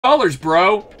$2,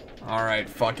 bro. Alright,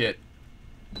 fuck it.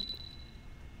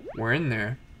 We're in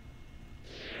there.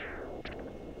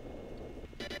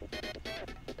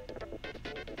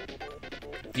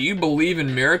 Do you believe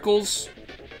in miracles?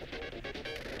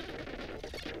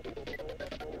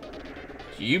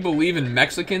 Do you believe in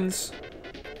Mexicans?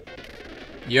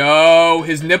 Yo,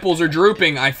 his nipples are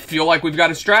drooping. I feel like we've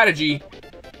got a strategy.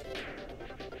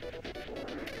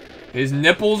 His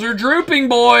nipples are drooping,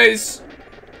 boys.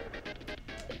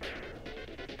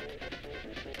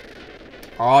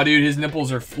 Oh, dude, his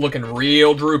nipples are looking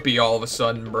real droopy all of a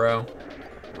sudden, bro.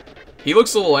 He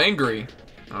looks a little angry.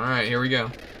 Alright, here we go.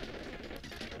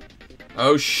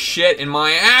 Oh, shit, in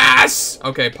my ass!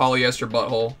 Okay, polyester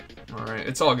butthole. Alright,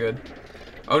 it's all good.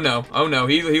 Oh, no,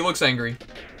 he looks angry.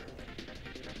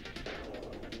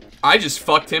 I just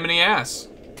fucked him in the ass.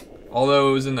 Although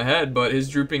it was in the head, but his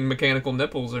drooping mechanical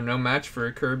nipples are no match for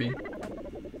a Kirby.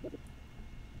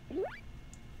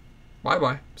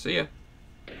 Bye-bye. See ya.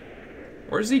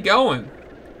 Where's he going?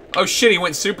 Oh shit, he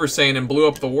went Super Saiyan and blew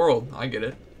up the world. I get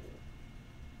it.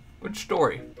 Good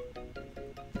story.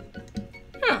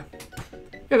 Yeah.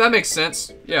 Yeah, that makes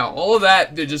sense. Yeah, all of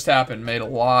that that just happened made a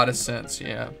lot of sense.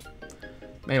 Yeah.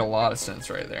 Made a lot of sense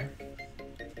right there.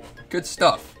 Good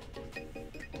stuff.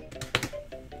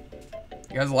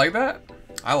 You guys like that?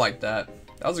 I like that.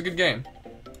 That was a good game.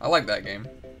 I like that game.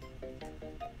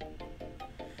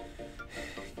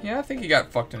 Yeah, I think he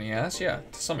got fucked in the ass. Yeah,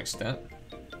 to some extent.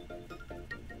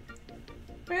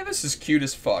 Man, this is cute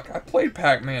as fuck. I played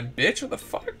Pac-Man, bitch. What the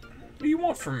fuck? What do you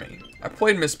want from me? I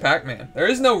played Miss Pac-Man. There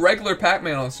is no regular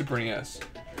Pac-Man on the Super NES.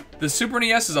 The Super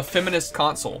NES is a feminist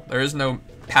console. There is no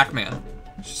Pac-Man.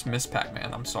 It's just Miss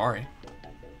Pac-Man. I'm sorry.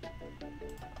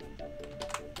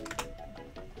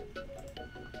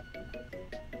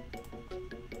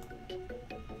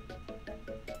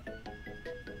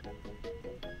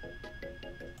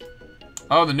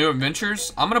 Oh, the new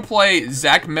adventures? I'm gonna play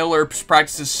Zach Miller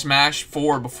practices Smash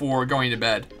 4 before going to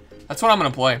bed. That's what I'm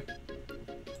gonna play.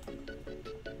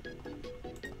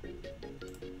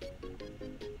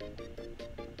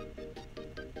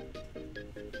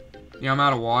 Yeah, I'm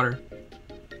out of water.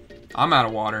 I'm out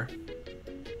of water.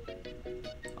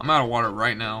 I'm out of water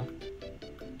right now.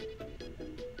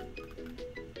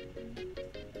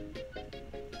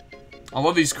 I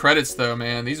love these credits though,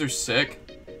 man. These are sick.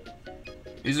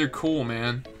 These are cool,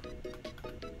 man.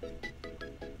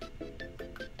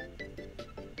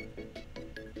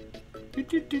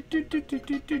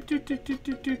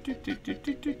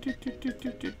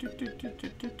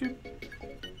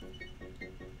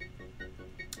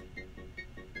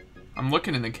 I'm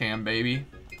looking in the cam, baby.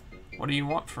 What do you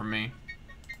want from me?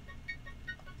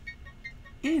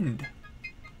 End.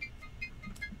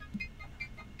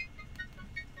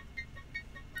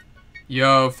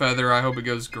 Yo, Feather, I hope it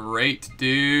goes great,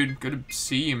 dude. Good to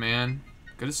see you, man.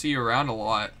 Good to see you around a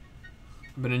lot.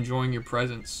 I've been enjoying your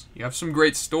presence. You have some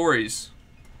great stories.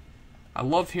 I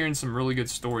love hearing some really good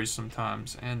stories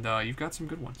sometimes, and you've got some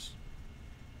good ones.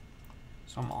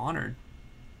 So I'm honored.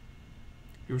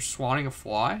 You were swatting a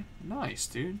fly? Nice,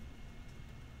 dude.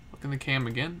 Look in the cam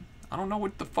again. I don't know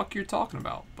what the fuck you're talking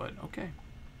about, but okay.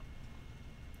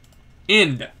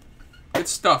 End. Good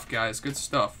stuff, guys. Good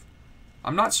stuff.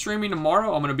 I'm not streaming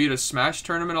tomorrow. I'm going to be at a Smash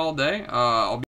tournament all day. I'll be